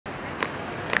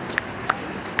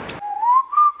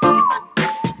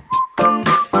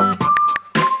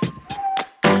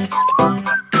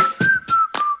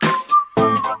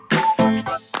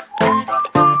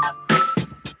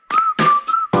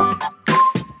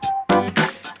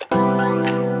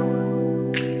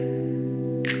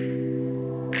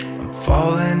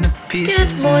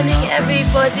Good morning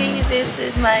everybody, this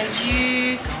is my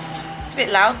view. It's a bit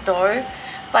loud though,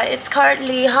 but it's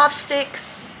currently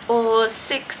 6:30 or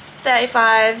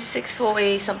 6:35,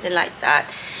 6:40, something like that.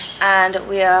 And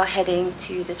we are heading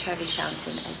to the Trevi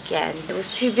Fountain again. It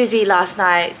was too busy last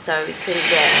night, so we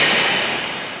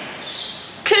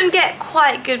couldn't get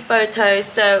quite good photos,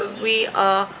 so we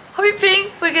are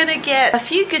hoping we're gonna get a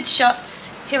few good shots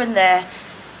here and there.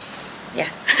 Yeah.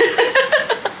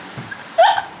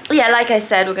 Yeah, like I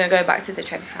said, we're gonna go back to the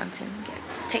Trevi Fountain,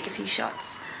 take a few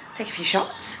shots, take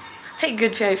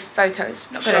good photos.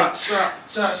 Not gonna...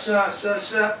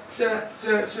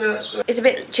 It's a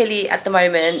bit chilly at the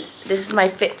moment. This is my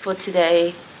fit for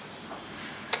today.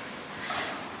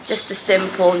 Just the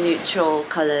simple neutral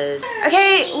colours.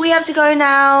 Okay, we have to go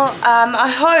now. I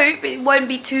hope it won't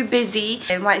be too busy.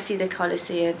 You might see the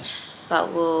Colosseum,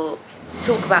 but we'll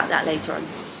talk about that later on.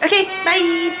 Okay,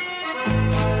 bye!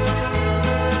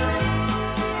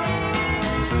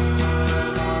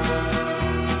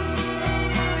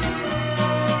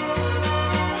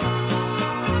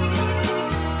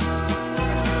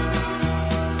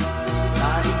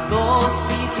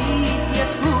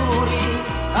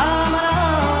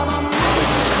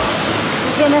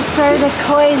 You're gonna throw the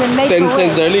coin and make 10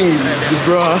 cents, darling,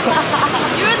 bro.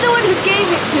 You're the one who gave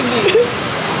it to me.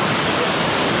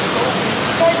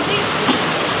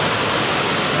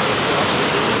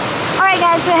 Alright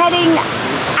guys, we're heading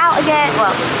out again.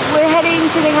 Well, we're heading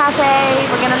to the cafe.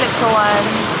 We're gonna look for one.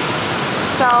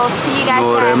 So, see you guys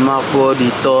then. Bye.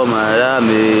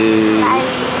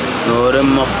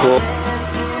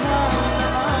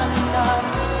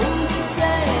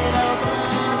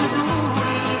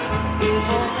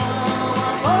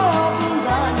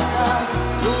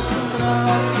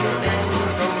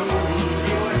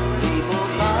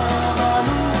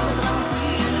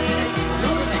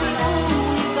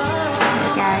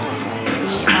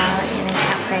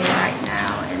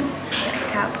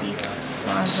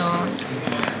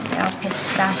 They are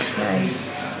pistachios.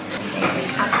 They're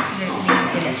absolutely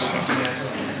delicious.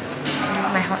 This is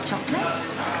my hot chocolate,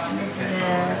 and this is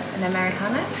an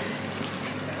Americano.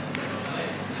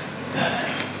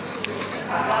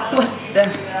 What the?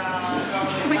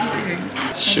 What are you doing?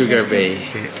 Sugar Bay.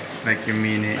 Like you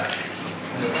mean it.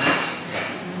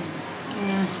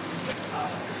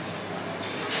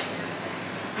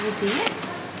 Do you see it?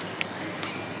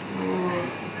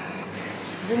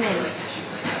 Zoom in.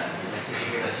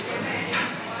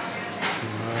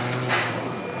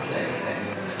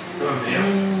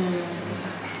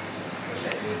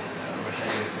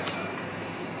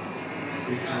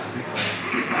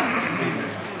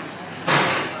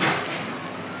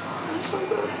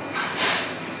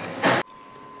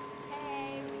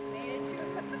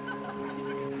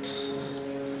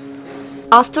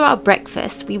 After our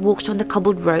breakfast, we walked on the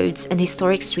cobbled roads and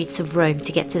historic streets of Rome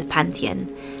to get to the Pantheon.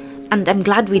 And I'm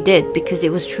glad we did, because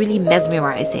it was truly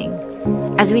mesmerizing.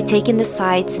 As we take in the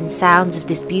sights and sounds of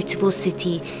this beautiful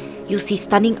city, you'll see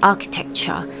stunning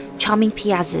architecture, charming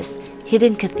piazzas,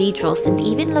 hidden cathedrals, and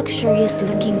even luxurious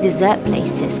looking dessert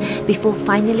places before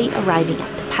finally arriving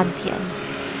at the Pantheon.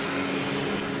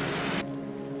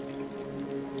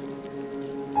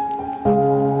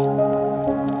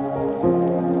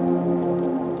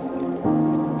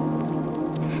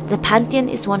 The Pantheon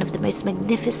is one of the most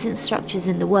magnificent structures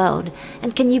in the world,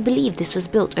 and can you believe this was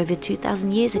built over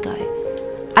 2,000 years ago?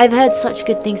 I've heard such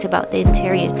good things about the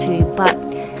interior too, but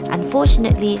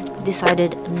unfortunately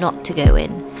decided not to go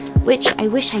in, which I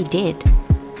wish I did,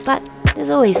 but there's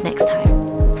always next time.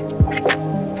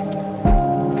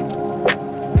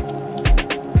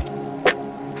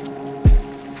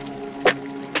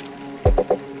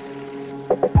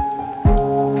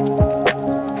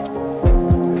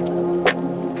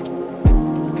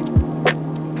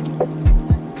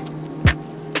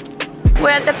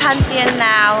 We're at the Pantheon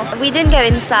now. We didn't go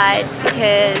inside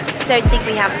because I don't think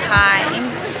we have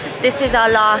time. This is our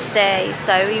last day,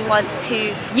 so we want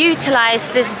to utilize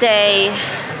this day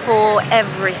for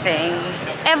everything.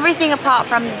 Everything apart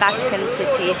from the Vatican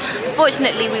City.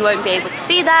 Unfortunately, we won't be able to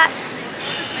see that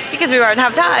because we won't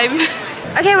have time.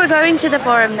 Okay, we're going to the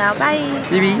forum now. Bye.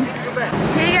 Baby.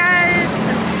 Hey guys,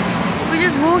 we're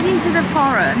just walking to the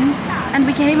forum and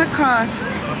we came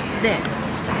across this.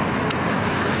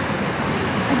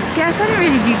 I guess I didn't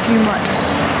really do too much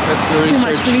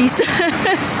research.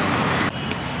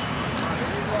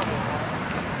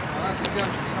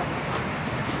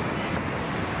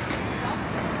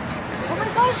 Oh my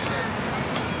gosh!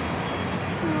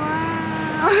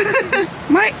 Wow!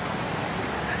 Mike!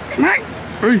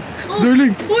 Oi,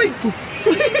 darling! Oi!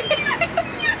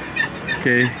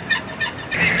 Okay.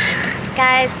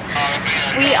 guys,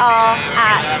 we are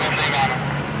at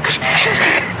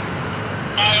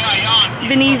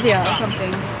Venezia or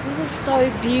something. This is so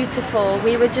beautiful.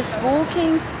 We were just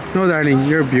walking. No, darling,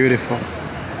 you're beautiful.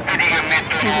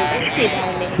 Thank you,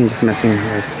 darling. I'm just messing with you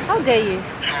guys. How dare you?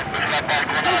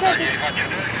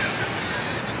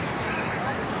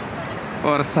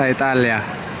 Forza Italia.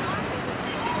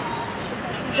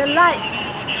 The light.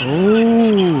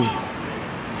 Oh.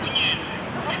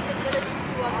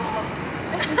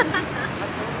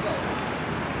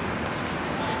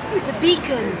 The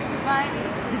beacon.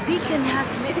 The beacon has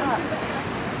lit up.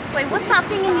 Wait, what's that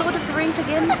thing in Lord of the Rings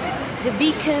again? The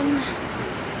beacon.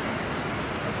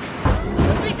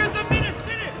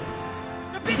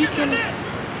 The beacon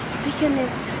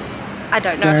is... I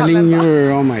don't know. Darling,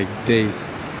 you're... Oh my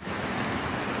days.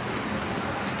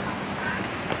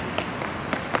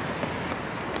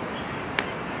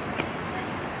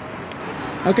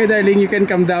 Okay, darling, you can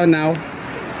come down now.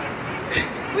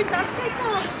 Wait, that's like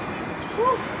that.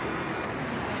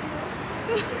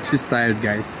 She's tired,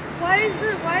 guys. Why is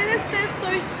this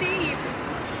so steep?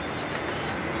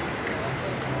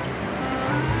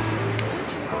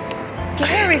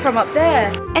 Scary from up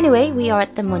there. Anyway, we are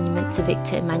at the monument to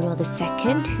Victor Emmanuel II,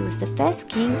 who was the first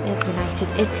king of United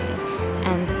Italy.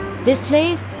 And this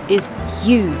place is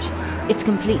huge. It's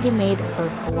completely made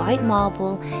of white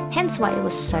marble, hence why it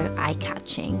was so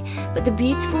eye-catching. But the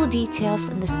beautiful details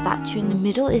and the statue in the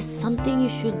middle is something you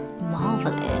should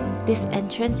marvel in. This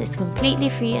entrance is completely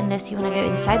free unless you want to go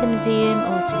inside the museum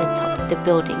or to the top of the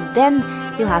building. Then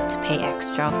you'll have to pay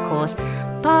extra, of course.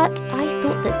 But I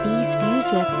thought that these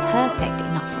views were perfect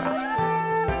enough for us.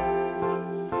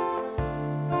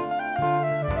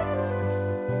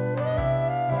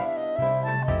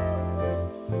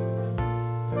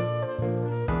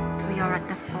 We are at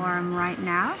the forum right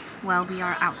now. Well, we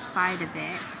are outside of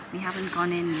it. We haven't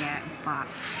gone in yet, but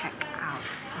check out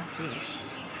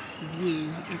this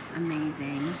view. It's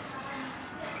amazing.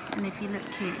 And if you look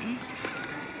here,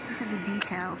 look at the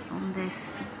details on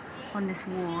this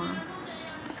wall.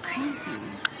 It's crazy.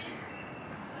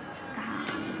 Damn,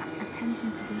 that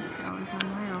attention to detail is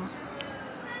unreal.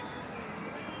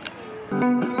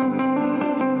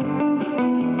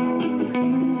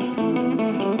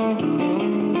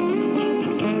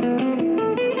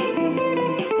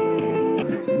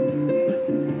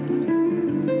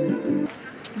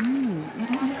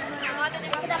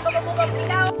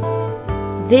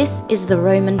 This is the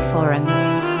Roman Forum,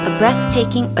 a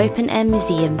breathtaking open-air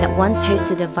museum that once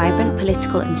hosted a vibrant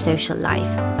political and social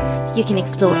life. You can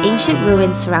explore ancient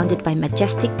ruins surrounded by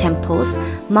majestic temples,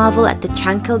 marvel at the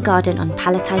tranquil garden on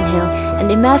Palatine Hill, and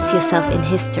immerse yourself in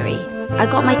history. I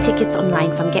got my tickets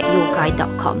online from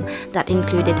getyourguide.com that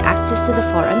included access to the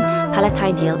Forum,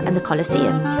 Palatine Hill and the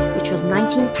Colosseum, which was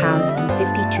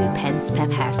 £19.52 per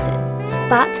person.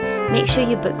 But make sure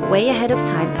you book way ahead of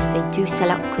time as they do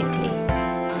sell out quickly.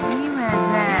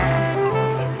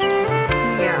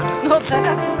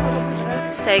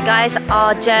 So guys,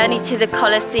 our journey to the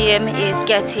Colosseum is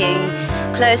getting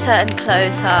closer and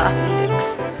closer. It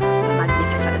looks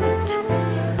magnificent.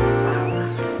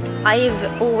 Wow.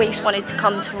 I've always wanted to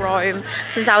come to Rome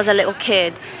since I was a little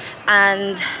kid,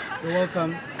 and you're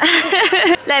welcome.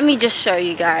 Let me just show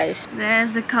you guys.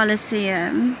 There's the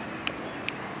Colosseum.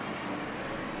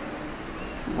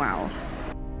 Wow.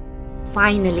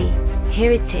 Finally,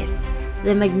 here it is,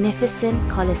 the magnificent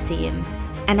Colosseum.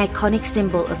 An iconic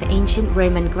symbol of ancient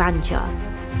Roman grandeur.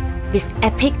 This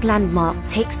epic landmark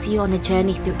takes you on a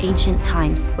journey through ancient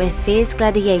times where fierce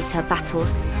gladiator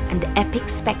battles and epic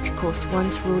spectacles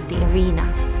once ruled the arena.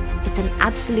 It's an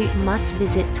absolute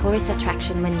must-visit tourist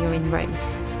attraction when you're in Rome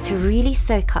to really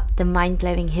soak up the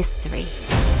mind-blowing history.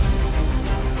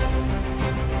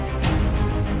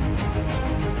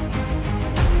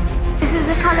 This is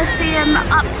the Colosseum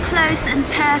up close and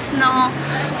personal.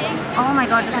 Oh my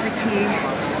god, look at the queue.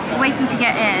 Waiting to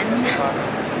get in.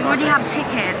 We already have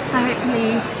tickets, so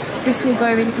hopefully this will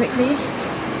go really quickly.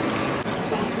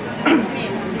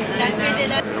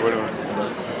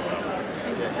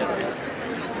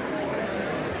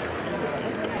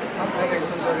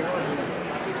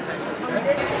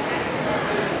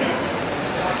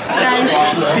 Guys,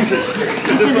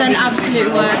 this is an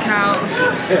absolute workout.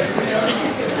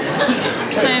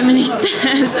 So many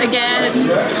stairs again.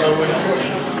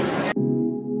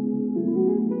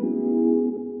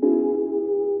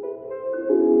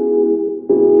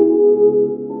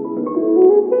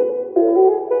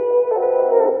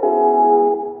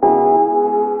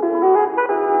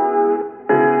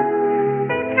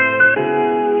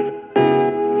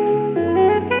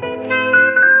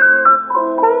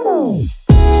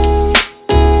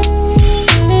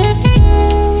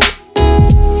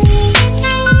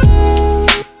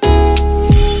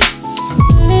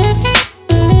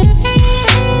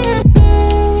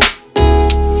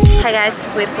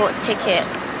 guys, we've bought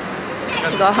tickets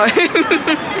to go home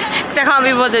because I can't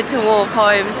be bothered to walk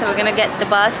home, so we're gonna get the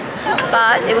bus.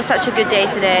 But it was such a good day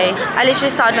today. I literally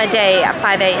started my day at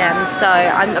 5 AM, so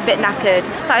I'm a bit knackered.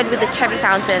 Started with the Trevi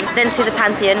Fountain, then to the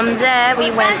Pantheon. From there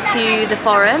we went to the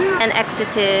Forum and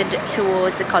exited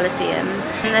towards the Colosseum.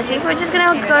 And I think we're just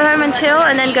gonna go home and chill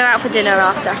and then go out for dinner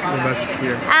after. The bus is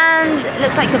here. And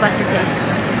looks like the bus is here.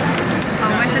 Oh,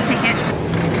 where's the ticket?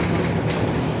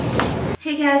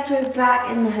 Hey guys, we're back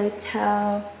in the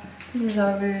hotel. This is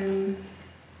our room.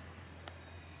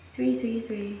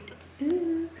 333.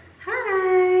 Ooh.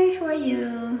 Hi, how are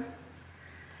you?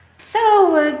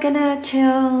 So we're gonna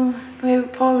chill. We'll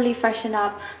probably freshen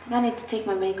up. I think I need to take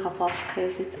my makeup off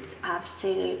because it's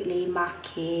absolutely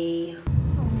mucky.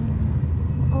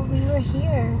 Oh, we were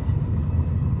here.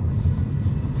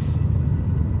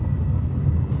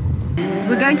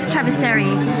 We're going to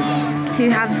Trevesteri to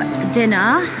have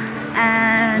dinner,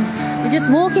 and we're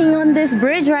just walking on this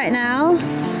bridge right now.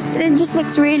 It just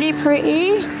looks really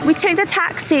pretty. We took the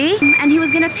taxi and he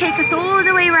was gonna take us all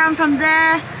the way around from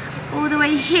there all the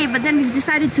way here, but then we've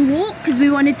decided to walk because we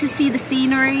wanted to see the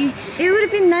scenery. It would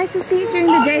have been nice to see it during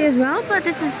the day as well, but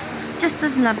this is just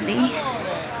as lovely.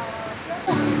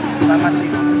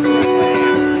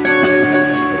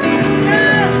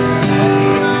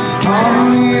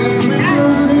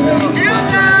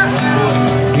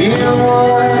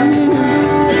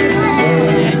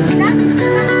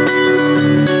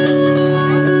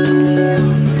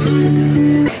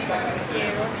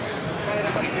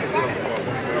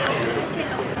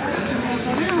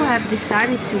 I've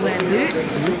decided to wear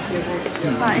boots,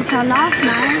 but it's our last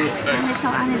night and it's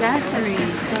our anniversary,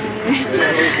 so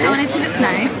I want it to look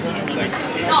nice.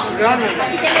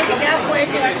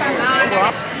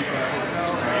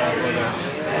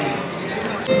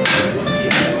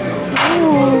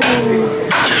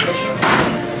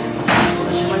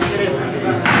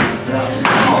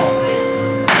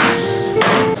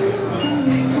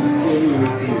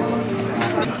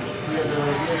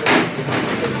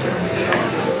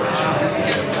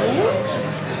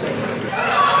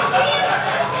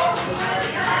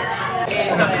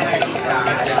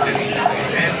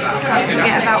 Can't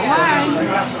forget about wine.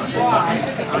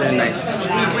 Very nice.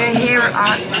 We're here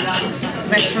at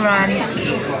restaurant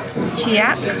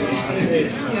Chiak.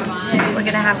 We're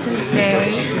gonna have some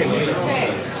steak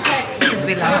because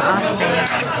we love our steak.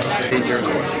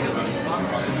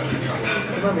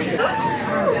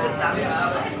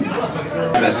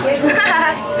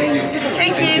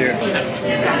 Thank you.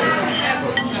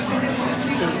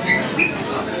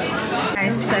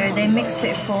 So they mixed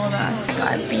it for us.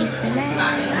 Got a beef fillet,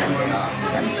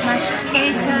 some smashed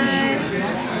potato,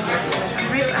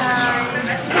 rib eye.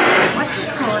 What's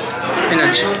this called?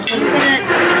 Spinach.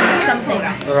 Spinach something.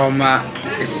 Roma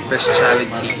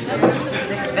speciality.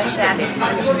 The speciality.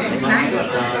 It's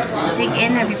nice. Dig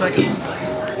in, everybody.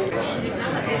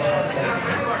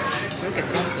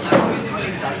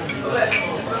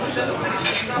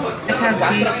 Look how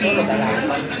juicy it is.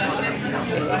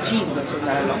 Oh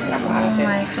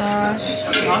my gosh.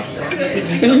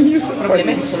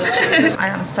 I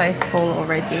am so full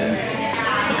already.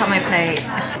 Look at my plate.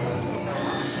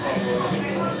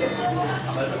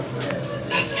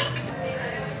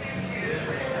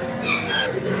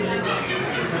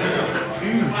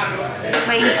 Just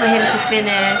waiting for him to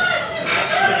finish.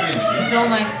 He's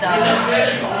almost done.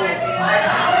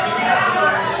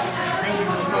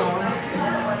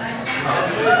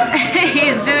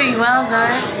 He's doing well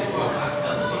though.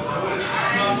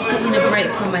 Taking a break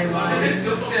from my wine.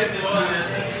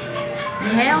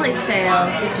 Inhale, exhale.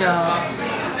 Good job.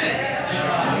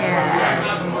 Yes.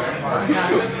 Well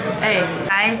done. Hey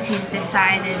guys, he's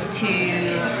decided to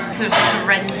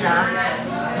surrender.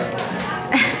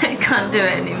 Can't do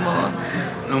it anymore.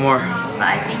 No more. But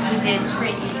I think he did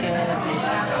pretty good.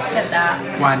 Look at that.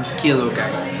 1 kilo,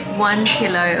 guys. 1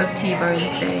 kilo of T-bone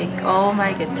steak. Oh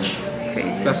my goodness.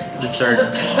 Crazy. Plus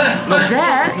dessert.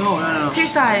 Dessert? No. It's 2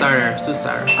 sides. Two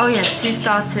starter. Oh yeah, 2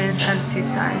 starters and 2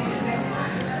 sides.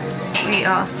 We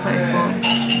are so full.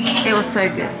 It was so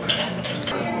good.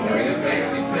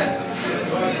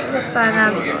 This is a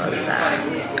panabota.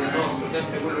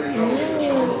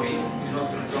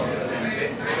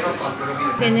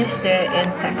 Finished it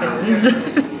in seconds.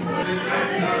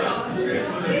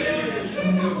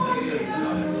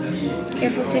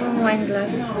 Careful saving wine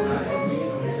glass.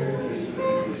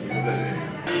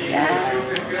 Yes,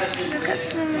 look at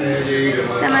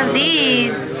some of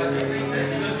these.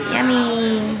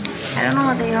 Yummy. I don't know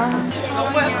what they are. Oh,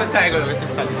 it's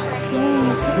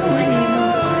so pretty.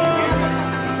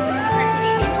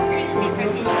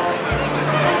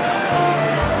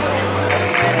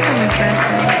 Look.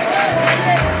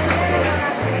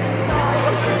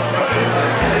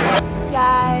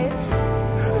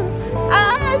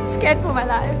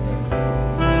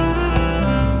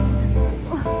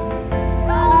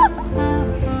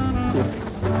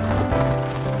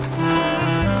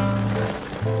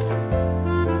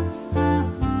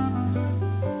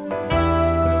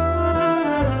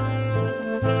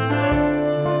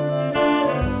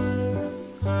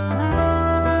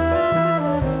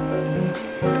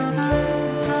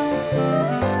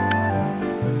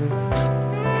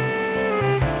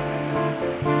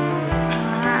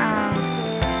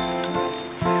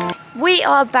 we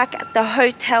are back at the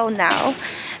hotel now,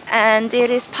 and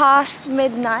it is past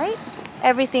midnight.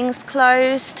 Everything's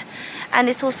closed, and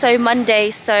it's also Monday,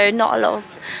 so not a lot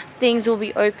of things will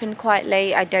be open quite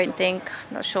late, I don't think,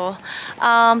 not sure.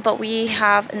 But we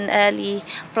have an early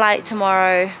flight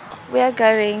tomorrow. We are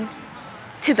going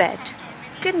to bed.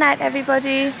 Good night,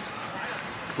 everybody.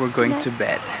 We're going to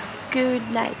bed. Good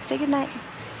night. Say good night.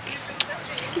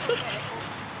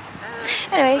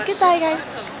 Anyway, goodbye, guys.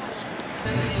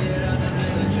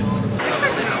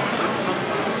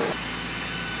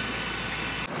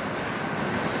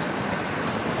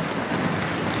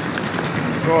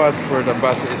 Go ask where the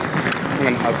bus is. I'm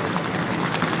gonna ask.